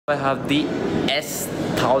I have the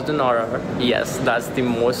S1000RR. Yes, that's the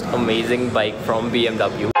most amazing bike from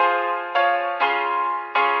BMW.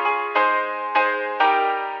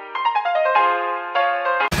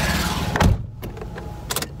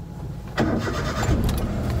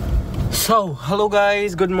 So, hello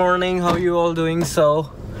guys, good morning, how are you all doing?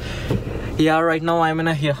 So, yeah, right now I'm in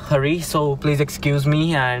a hurry, so please excuse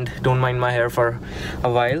me and don't mind my hair for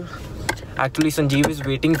a while. Actually, Sanjeev is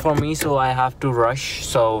waiting for me, so I have to rush.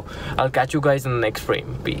 So, I'll catch you guys in the next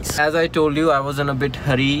frame. Peace. As I told you, I was in a bit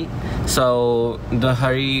hurry. So,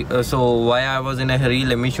 why I was in a hurry,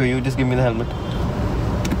 let me show you. Just give me the helmet.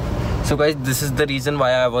 So guys, this is the reason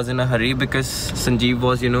why I was in a hurry, because Sanjeev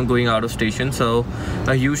was, going out of station. So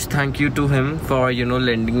a huge thank you to him for,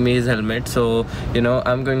 lending me his helmet. So,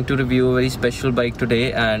 I'm going to review a very special bike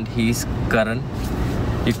today, and he's Karan.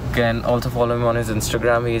 You can also follow him on his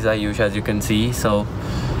Instagram. He's Ayush, as you can see. So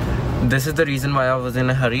this is the reason why I was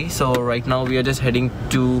in a hurry. So right now we are just heading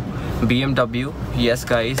to BMW. Yes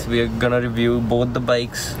guys, we are gonna review both the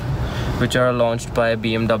bikes which are launched by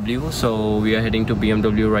BMW. So we are heading to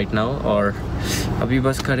BMW right now. और अभी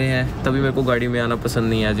बस खड़े हैं, तभी मेरे को गाड़ी में आना पसंद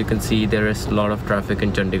नहीं है. As you can see, there is a lot of traffic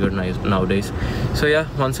in Chandigarh nowadays. So yeah,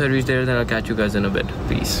 once I reach there, then I'll catch you guys in a bit.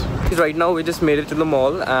 Peace. Right now we just made it to the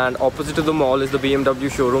mall, and opposite to the mall is the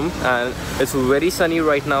BMW showroom, and it's very sunny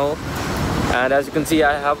right now. And as you can see,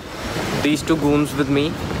 I have these two goons with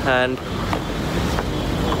me, and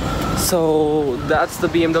so that's the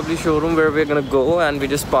BMW showroom where we're gonna go, and we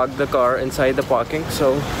just parked the car inside the parking.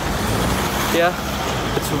 So yeah,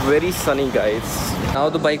 it's very sunny guys. Now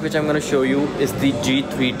the bike which I'm gonna show you is the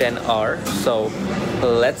G310R. So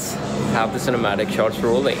let's have the cinematic shots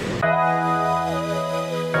rolling.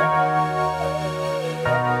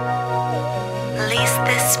 Release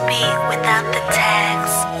this beat without the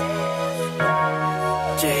tags.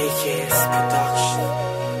 JK's production.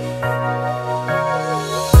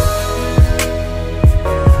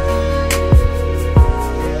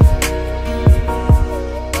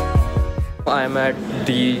 I'm at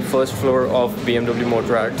the first floor of BMW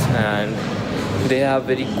Motorrads, and they have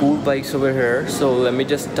very cool bikes over here. So let me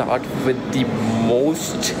just start with the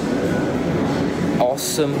most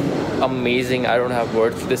awesome, amazing, I don't have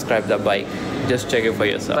words to describe that bike. Just check it for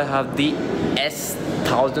yourself. I have the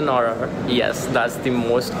S1000RR. Yes, that's the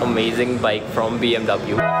most amazing bike from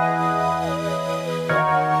BMW.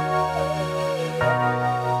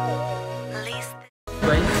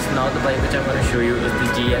 Now the bike which I'm going to show you is the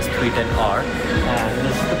GS310R, and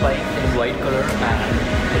this is the bike in white color, and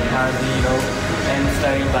it has the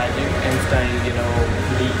N-style badging, N-style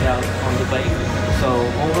decal on the bike. So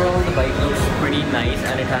overall the bike looks pretty nice,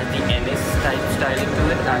 and it has the NS type styling to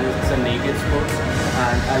it, and it's a naked spokes,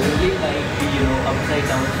 and I really like the upside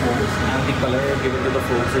down spokes, and the color given to the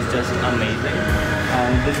spokes is just amazing.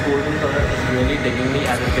 And this golden color is really digging me,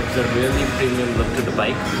 as it gives a really premium look to the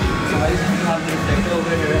bike. So guys, we have the reflector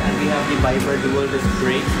over here, and we have the Viper dual disc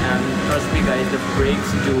brakes, and trust me guys, the brakes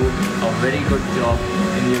do a very good job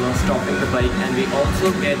in stopping the bike. And we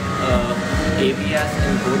also get ABS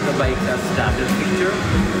in both the bikes as standard feature.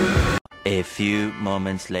 A few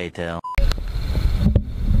moments later.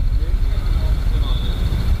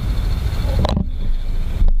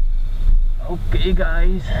 Okay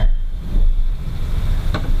guys,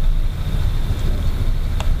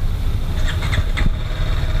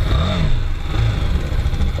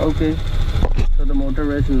 okay, so the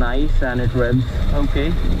motor is nice and it revs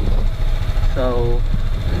okay. So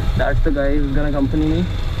that's the guy who's gonna accompany me.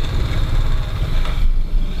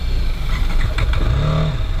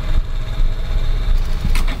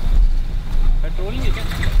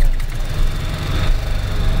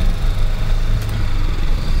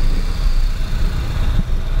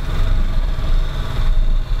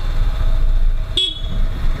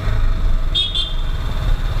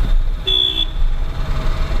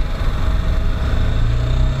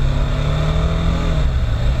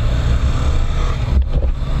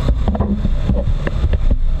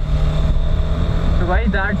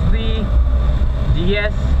 That's the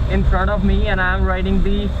GS in front of me, and I am riding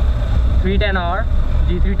the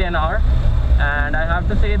G310R, and I have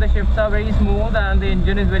to say the shifts are very smooth, and the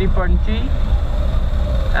engine is very punchy,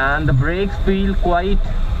 and the brakes feel quite,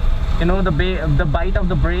 the bite of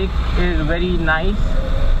the brake is very nice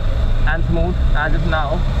and smooth as of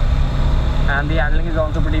now, and the handling is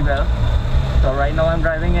also pretty well. So right now I'm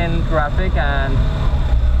driving in traffic, and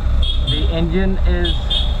the engine is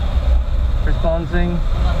responding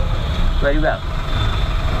very well.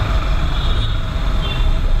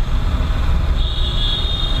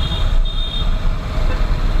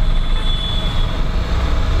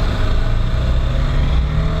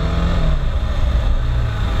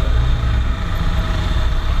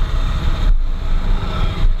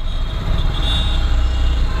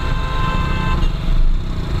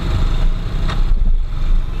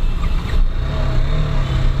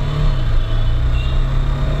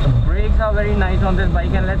 are very nice on this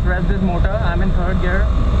bike, and let's rev this motor. I'm in third gear.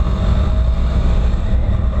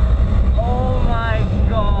 Oh my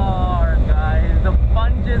god, guys, the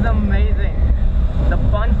punch is amazing. The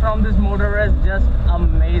punch from this motor is just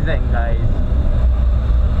amazing, guys.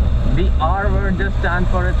 The R word just stands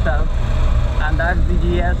for itself, and that's the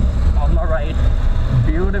GS on my right.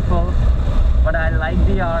 Beautiful, but I like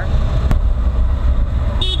the R.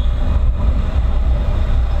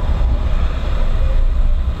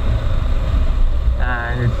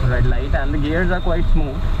 And it's red light, and the gears are quite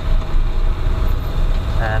smooth.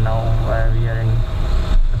 And now we are in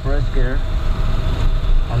the first gear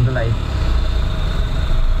on the light.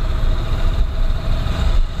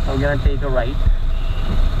 So we're gonna take a right.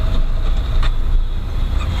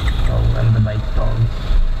 So when the bike stalls.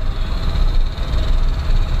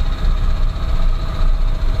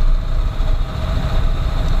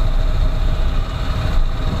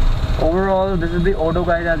 Overall, this is the auto,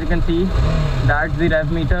 guys. As you can see, that's the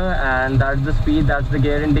rev meter, and that's the speed, that's the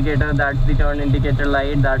gear indicator, that's the turn indicator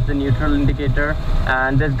light, that's the neutral indicator.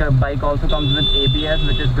 And this bike also comes with ABS,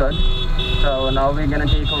 which is good. So now we're gonna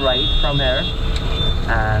take a right from here,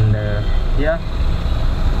 and yeah,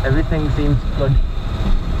 everything seems good,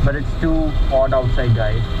 but it's too hot outside,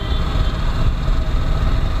 guys.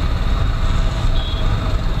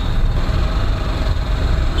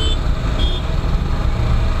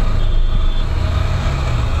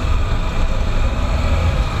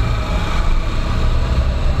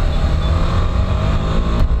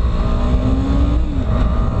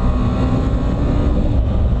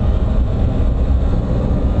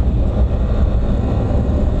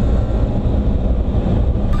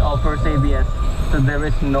 ABS, so there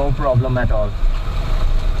is no problem at all.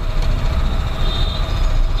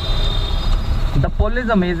 The pull is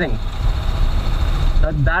amazing.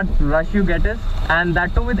 That rush you get is, and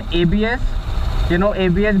that too with ABS. You know,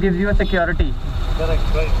 ABS gives you a security. Correct,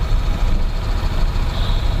 right.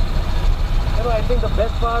 You know, I think the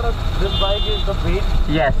best part of this bike is the weight.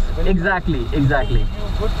 Yes, exactly. You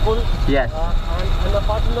good pull. Yes. And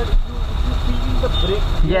apart from that, if you feel the brake.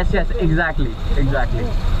 Yes, exactly.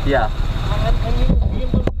 Yeah. And you know,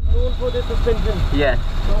 BMW is known for their suspension. Yes.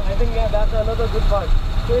 So I think that's another good part.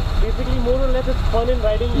 So it's basically more or less it's fun in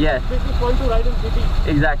riding. Yes. It's basically fun to ride in city.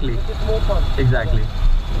 Exactly. It's more fun. Exactly.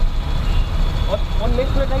 Yeah. On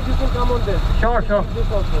next night you can come on this. Sure.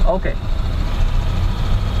 This also. Okay.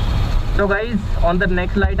 So guys, on the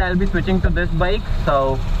next light I'll be switching to this bike.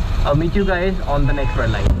 So I'll meet you guys on the next red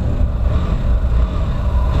light.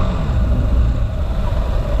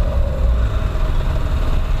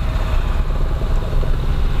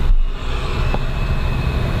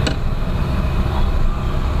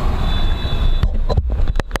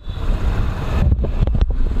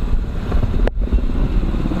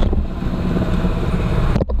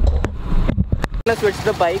 Switch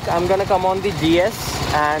the bike. I'm gonna come on the GS,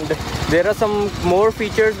 and there are some more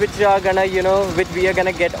features which are gonna, which we are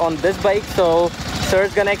gonna get on this bike. So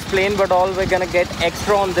sir's gonna explain what all we're gonna get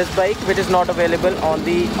extra on this bike, which is not available on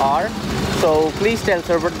the R. So please tell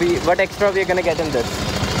sir what extra we are gonna get in this.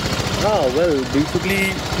 Well,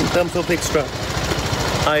 basically in terms of extra.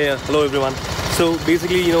 Hi, hello everyone. So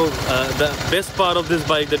basically, the best part of this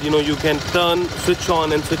bike that you can turn, switch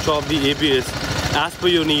on and switch off the ABS as per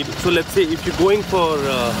your need. So let's say if you're going for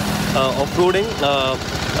off-roading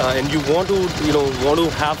and you want to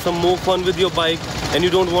have some more fun with your bike, and you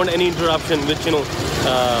don't want any interruption, which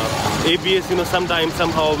ABS sometimes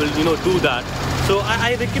somehow will do that. So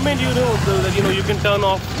I recommend that you can turn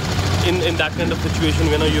off in that kind of situation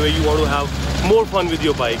when you want to have more fun with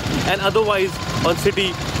your bike. And otherwise on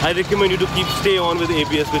city, I recommend you to stay on with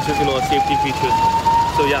ABS, which is a safety feature.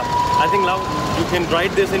 So yeah, I think now you can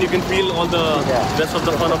ride this and you can feel all the rest of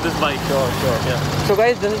the fun of this bike. Sure. Yeah. So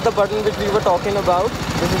guys, this is the button which we were talking about.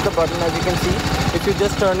 This is the button, as you can see. If you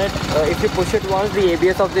just turn it, if you push it once, the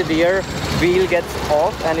ABS of the rear wheel gets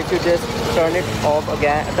off, and if you just turn it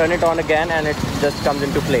on again, and it just comes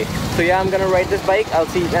into play. So yeah, I'm gonna ride this bike. I'll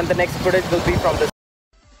see, and the next footage will be from this.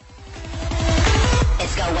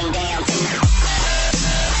 It's going down.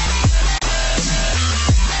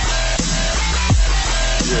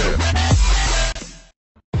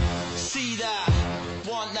 See that,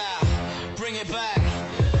 want that, bring it back.